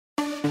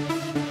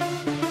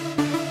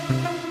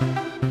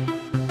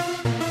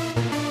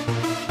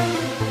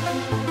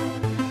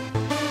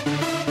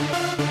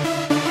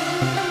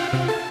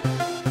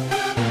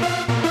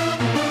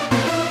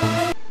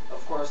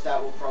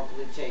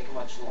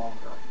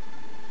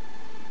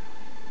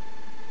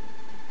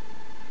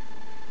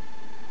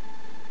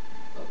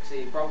see,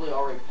 he probably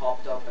already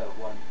popped up at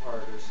one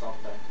part or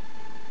something.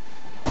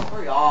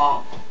 Hurry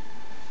up!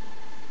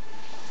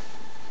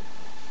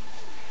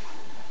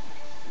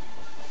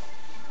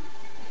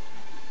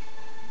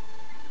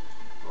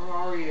 Where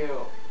are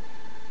you?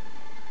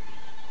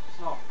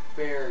 It's not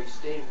fair. You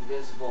stayed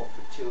invisible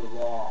for too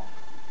long.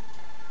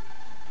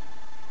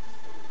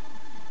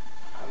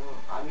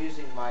 I'm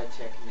using my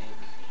technique.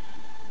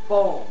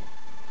 Boom!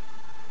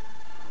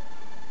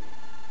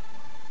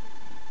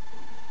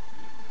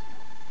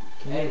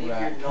 Can And you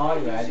if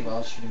ride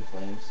while shooting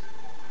flames?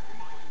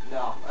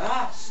 No.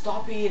 Ah!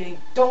 Stop eating!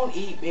 Don't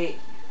eat me!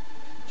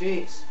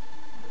 Jeez.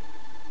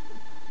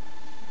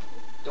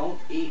 Don't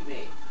eat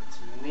me. It's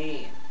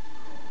mean.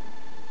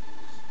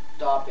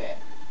 Stop it.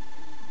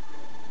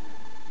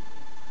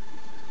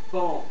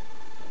 Boom.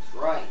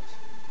 That's right.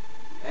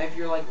 And if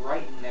you're like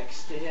right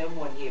next to him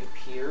when he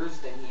appears,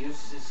 then he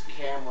uses his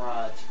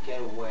camera to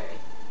get away,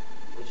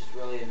 which is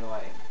really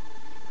annoying.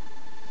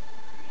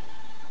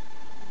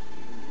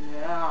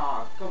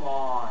 Yeah, come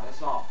on,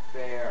 that's not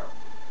fair.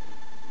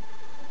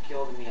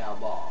 Kill the meow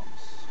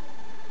bombs.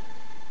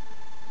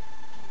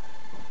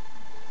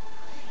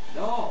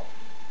 No.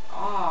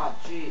 Ah,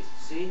 jeez.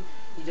 See,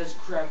 he does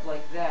crap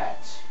like that.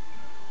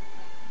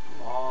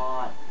 Come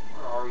on,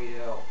 where are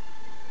you?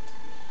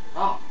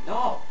 Ah,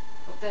 no.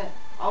 What the?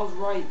 I was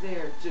right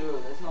there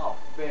too. That's not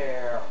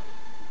fair.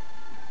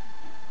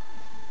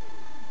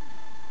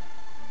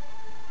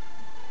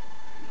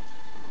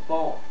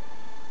 Boom.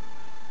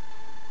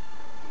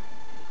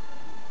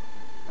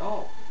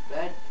 No,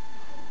 that.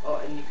 Oh,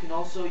 and you can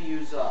also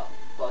use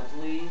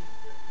Fudley.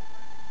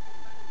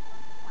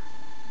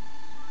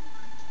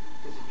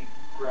 Because if you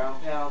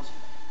ground pounds,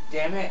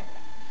 damn it!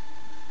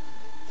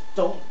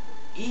 Don't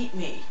eat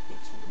me.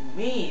 It's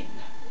mean.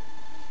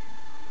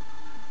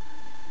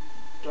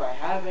 Do I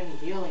have any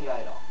healing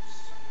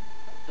items?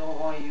 I don't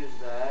want to use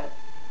that.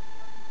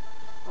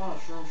 Oh,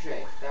 Shroom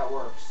Shake. That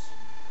works.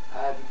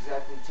 I have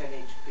exactly 10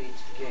 HP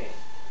to gain.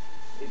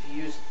 If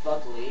you use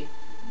Fudley,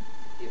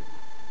 he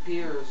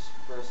appears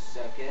for a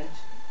second.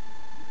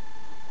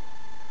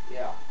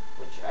 Yeah,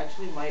 which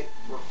actually might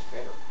work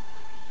better.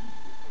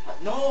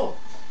 No!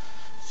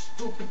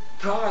 Stupid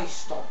guy,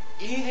 stop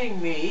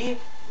eating me!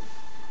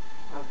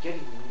 I'm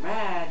getting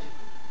mad.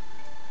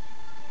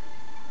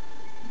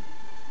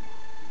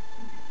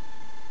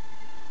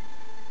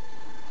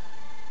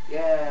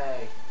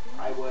 Yay,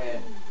 I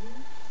win.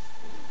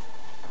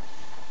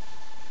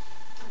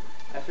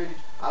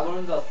 I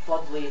learned the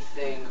Fudley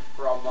thing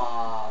from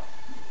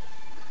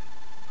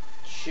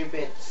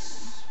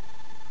Chibbits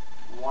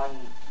one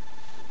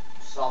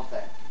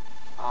something.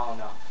 I don't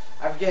know.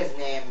 I forget his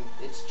name.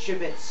 It's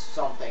Chibbits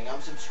something.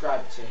 I'm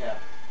subscribed to him.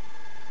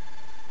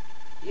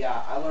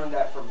 Yeah, I learned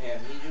that from him.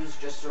 He was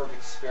just sort of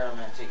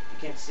experimenting. You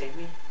can't save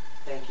me?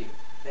 Thank you.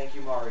 Thank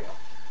you, Mario.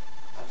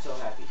 I'm so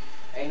happy.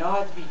 And you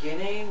know at the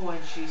beginning when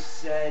she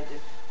said,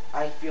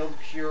 I feel the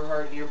pure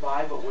heart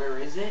nearby, but where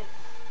is it?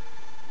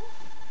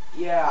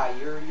 Yeah,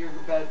 you're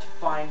about to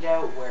find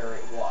out where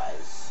it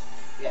was.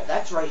 Yeah,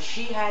 that's right.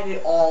 She had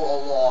it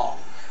all along.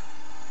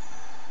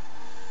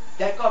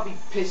 That got me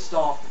pissed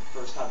off the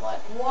first time. Like,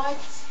 what?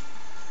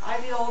 I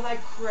did all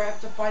that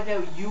crap to find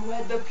out you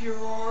had the pure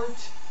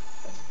heart?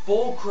 That's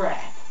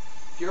bullcrap.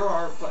 Pure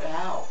heart, but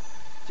how?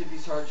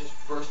 Tippy's heart just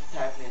burst with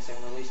happiness and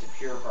released a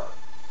pure heart.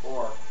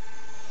 Or,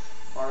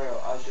 Mario,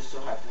 I was just so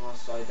happy when I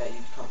saw that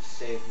you'd come to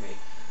save me.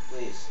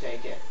 Please,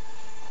 take it.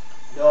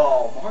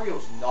 No,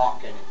 Mario's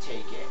not gonna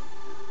take it.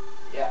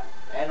 Yeah,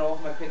 and all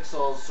of my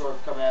pixels sort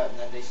of come out and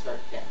then they start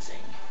dancing.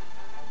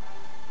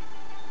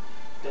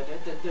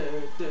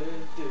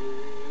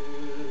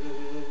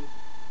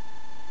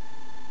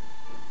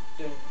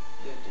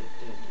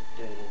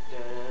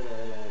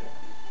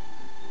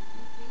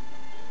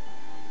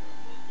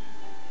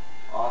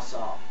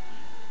 Awesome.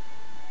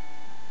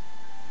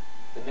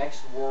 The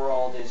next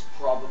world is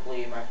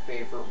probably my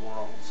favorite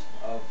world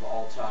of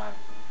all time.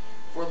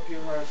 Before the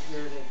pure heart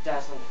appeared in a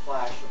dazzling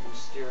flash of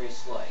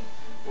mysterious light.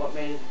 What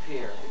made it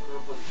appear? The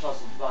group was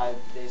puzzled by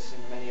this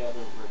and many other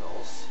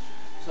riddles.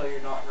 So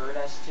you're not hurt?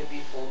 Asked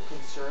Tippy, full of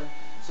concern.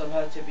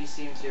 Somehow Tippy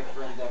seemed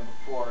different than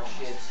before.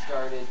 She had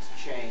started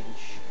to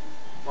change.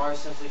 Mario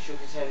simply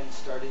shook his head and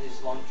started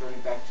his long journey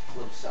back to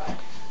Cliffside.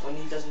 When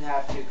he doesn't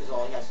have to, because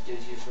all he has to do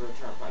is use the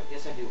return pipe.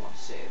 Yes, I do want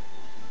to save.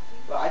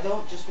 But I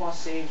don't just want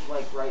to save,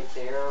 like, right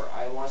there.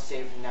 I want to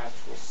save an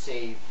actual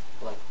save,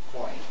 like,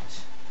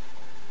 point.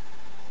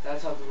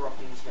 That's how the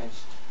ruffians managed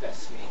to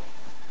best me.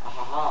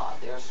 Ahaha,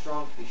 they are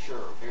strong to be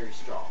sure, very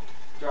strong.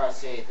 Dare I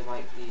say, they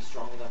might be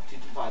strong enough to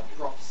defy the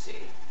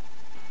prophecy.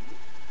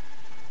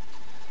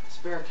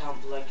 Spare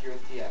Count Blackgear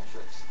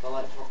theatrics. The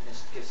light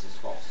prognosticus is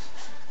false.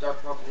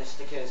 Dark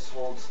prognosticus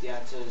holds the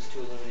answers to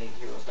illuminate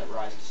heroes that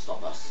rise to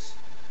stop us.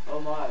 Oh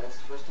my, that's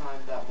the first time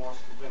that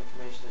morsel of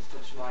information has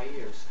touched my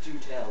ears. Do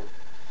tell.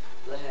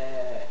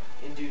 Bleh.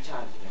 In due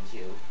time,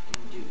 you.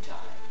 In due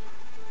time.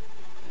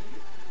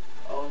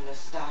 Oh,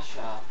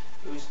 Nastasha,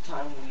 it was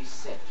time we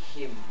set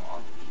him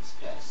on these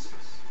pests.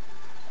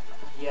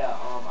 Yeah,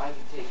 I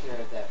can take care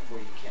of that for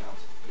you, Count.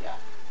 Yeah.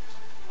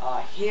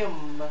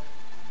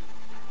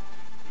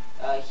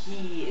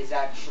 He is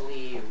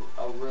actually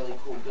a really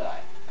cool guy.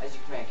 As you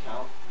can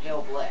count,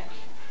 Hail Black.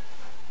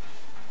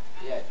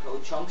 Yeah,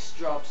 Code Chunks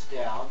drops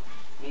down,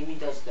 Mimi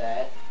does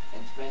that,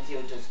 and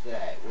Spentio does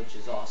that, which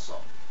is awesome.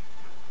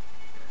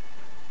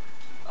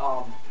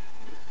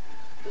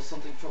 Does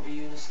something trouble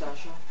you,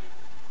 Nastasha?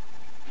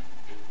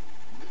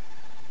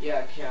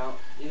 Yeah, Count.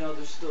 You know,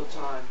 there's still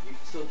time. You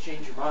can still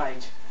change your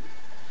mind.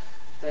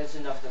 That is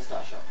enough,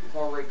 Nastasha. We've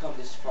already come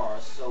this far,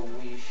 so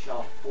we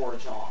shall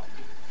forge on.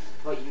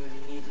 But you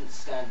needn't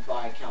stand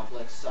by Count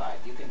Black's side.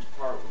 You can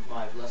depart with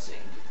my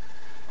blessing.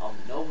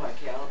 No, my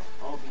Count.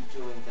 I won't be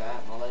doing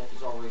that. My life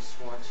is already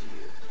sworn to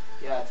you.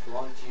 Yeah, it's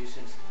belonged to you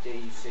since the day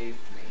you saved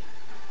me.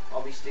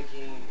 I'll be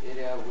sticking it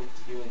out with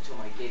you until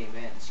my game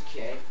ends,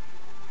 okay?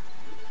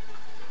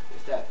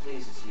 If that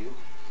pleases you.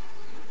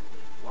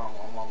 Wow,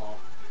 wow, wow, wow.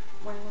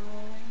 Wow,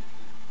 wow.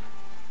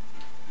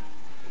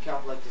 And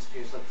Count Black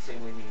disappears like the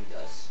same way Mimi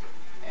does.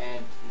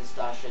 And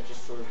Nastasha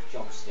just sort of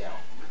jumps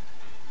down.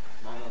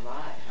 My,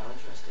 how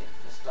interesting.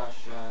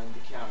 Nastasha and the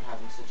Count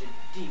having such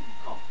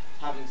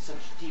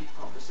deep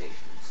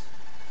conversations.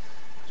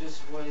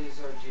 Just what is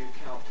our dear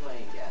Count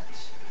playing at?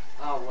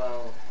 Ah,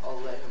 well, I'll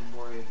let him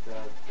worry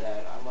about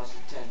that. I must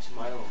attend to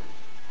my own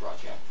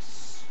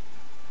projects.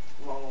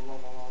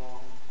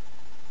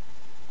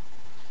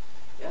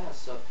 Yeah,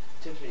 so,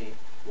 Tiffany,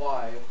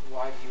 why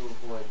do you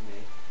avoid me?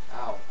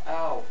 Ow,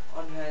 ow,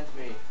 unhand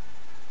me.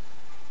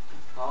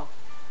 Huh?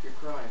 You're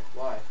crying.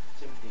 Why?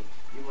 Tiffany,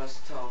 you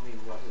must tell me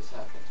what has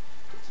happened.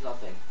 It's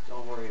nothing.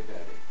 Don't worry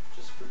about it.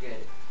 Just forget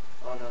it.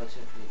 Oh no,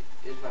 Tiffany,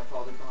 is my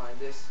father behind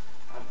this?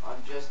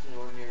 I'm just an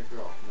ordinary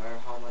girl. No matter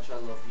how much I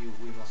love you,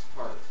 we must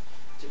part.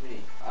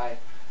 Tiffany,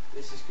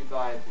 this is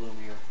goodbye,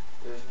 Bloomier.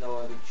 There's no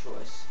other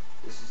choice.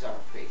 This is our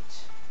fate.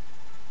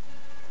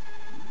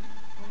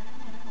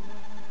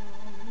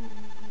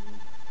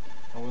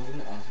 I was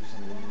gonna ask you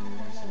something.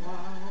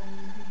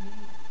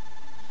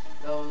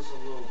 That was a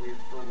little weird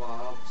for a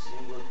while, but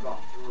seemed to have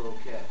gotten through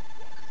okay.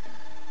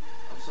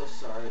 I'm so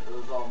sorry, it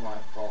was all my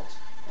fault.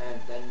 And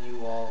then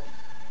you all,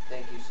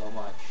 thank you so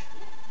much.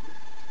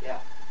 Yeah.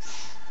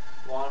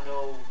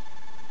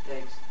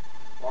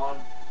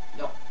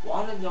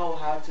 Wanna know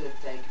how to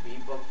thank me,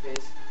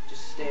 Bugface?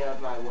 Just stay out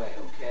of my way,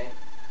 okay?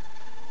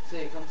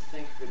 Say, come to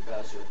think of it,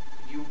 Bowser,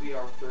 could you be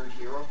our third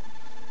hero?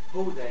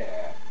 Who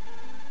there?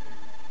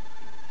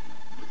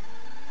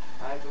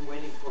 I've been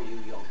waiting for you,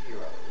 young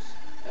heroes.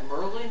 And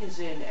Merlin is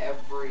in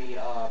every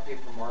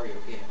Paper Mario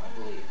game, I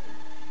believe.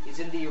 He's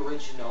in the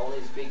original.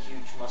 His big,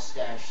 huge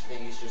mustache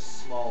thing is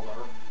just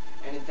smaller.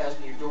 And in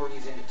Thousand Year Door,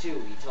 he's in it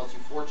too. He tells you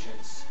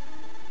fortunes.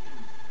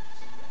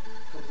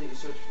 Complete your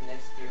search for the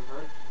next Dear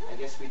Heart? I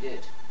guess we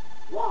did.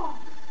 Wow!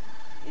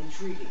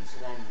 Intriguing. So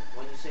then,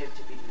 when you saved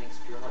Tippy, the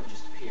next Dear Heart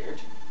just appeared.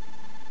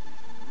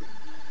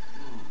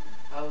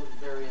 That was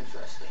very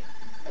interesting.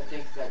 I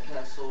think that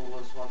castle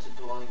was once a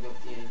dwelling of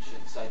the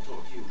ancients I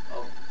told you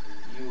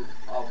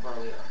of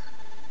earlier.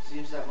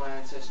 Seems that my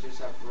ancestors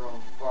have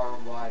roamed far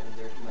and wide in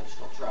their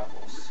dimensional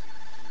travels.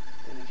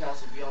 In the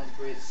castle beyond the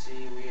great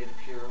sea, we had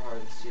a pure heart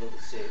and sealed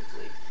it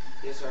safely.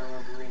 Yes, I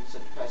remember reading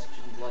such a passage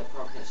in the Light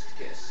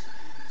Prognosticus.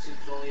 It seems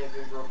to only have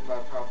been broken by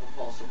a powerful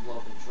pulse of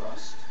love and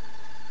trust.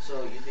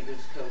 So, you think it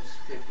was because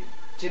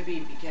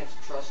Tippy began to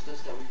trust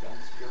us that we found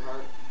this pure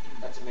heart?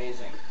 That's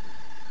amazing.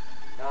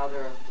 Now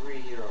there are 3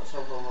 heroes.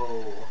 Ho ho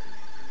ho.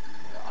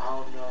 I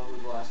don't know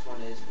who the last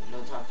one is, but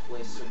no time to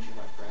waste searching,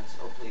 my friends.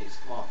 Oh please,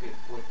 come on,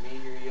 people, with me,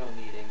 you don't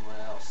need anyone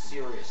else.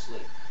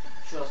 Seriously.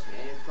 Trust me,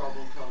 any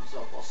problem comes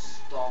up, I'll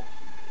stomp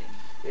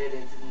it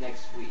into the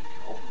next week.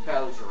 I'll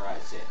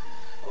Bowserize it.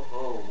 Oh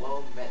ho,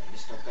 well met,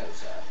 Mr.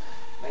 Bowser.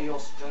 May your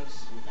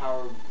strength and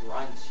power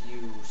grant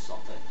you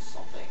something.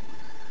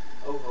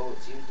 Oh ho,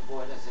 it seems the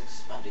void has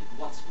expanded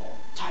once more.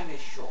 Time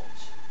is short.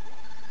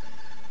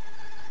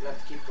 We have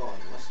to keep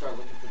going. Let's start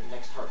looking for the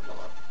next heart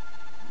pillar.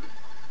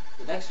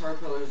 The next heart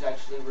pillar is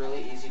actually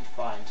really easy to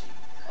find.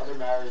 Other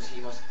matters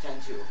he must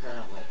attend to,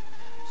 apparently.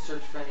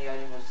 Search for any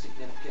item of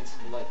significance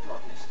in the Light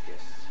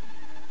Prognosticus.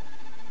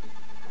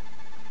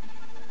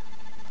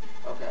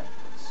 Okay,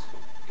 let's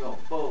go.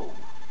 Boom.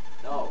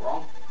 No,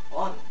 wrong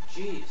one.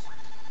 Jeez.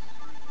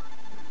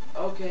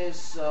 Okay,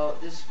 so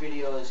this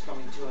video is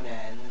coming to an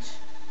end.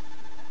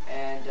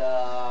 And,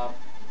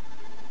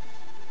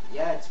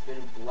 yeah, it's been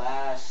a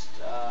blast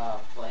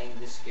playing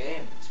this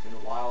game. It's been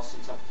a while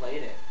since I've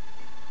played it.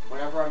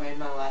 Whenever I made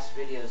my last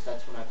videos,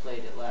 that's when I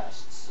played it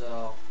last.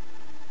 So,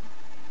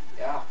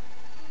 yeah.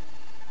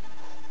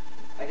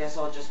 I guess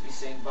I'll just be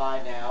saying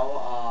bye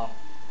now.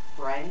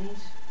 Friend,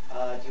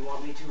 do you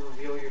want me to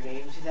reveal your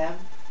name to them?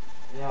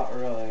 Not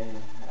really.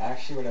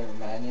 Actually, whatever.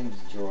 My name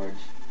is George.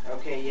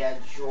 Okay, yeah,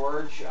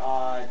 George. Do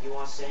you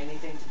want to say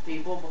anything to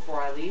people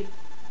before I leave?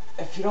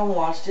 If you don't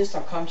watch this,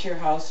 I'll come to your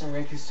house and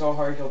rip you so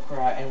hard you'll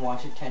cry and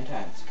watch it 10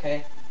 times,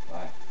 okay?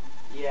 Bye.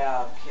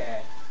 Yeah,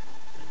 okay.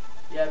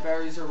 Yeah,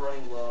 berries are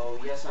running low.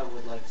 Yes, I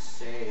would like to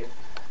save.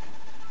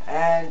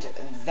 And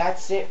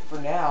that's it for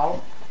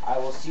now. I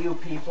will see you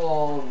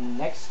people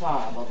next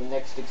time on the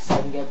next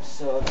exciting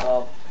episode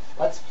of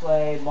Let's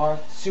play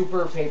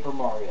Super Paper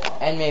Mario.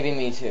 And maybe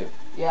me too.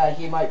 Yeah,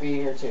 he might be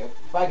here too.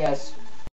 Bye, guys.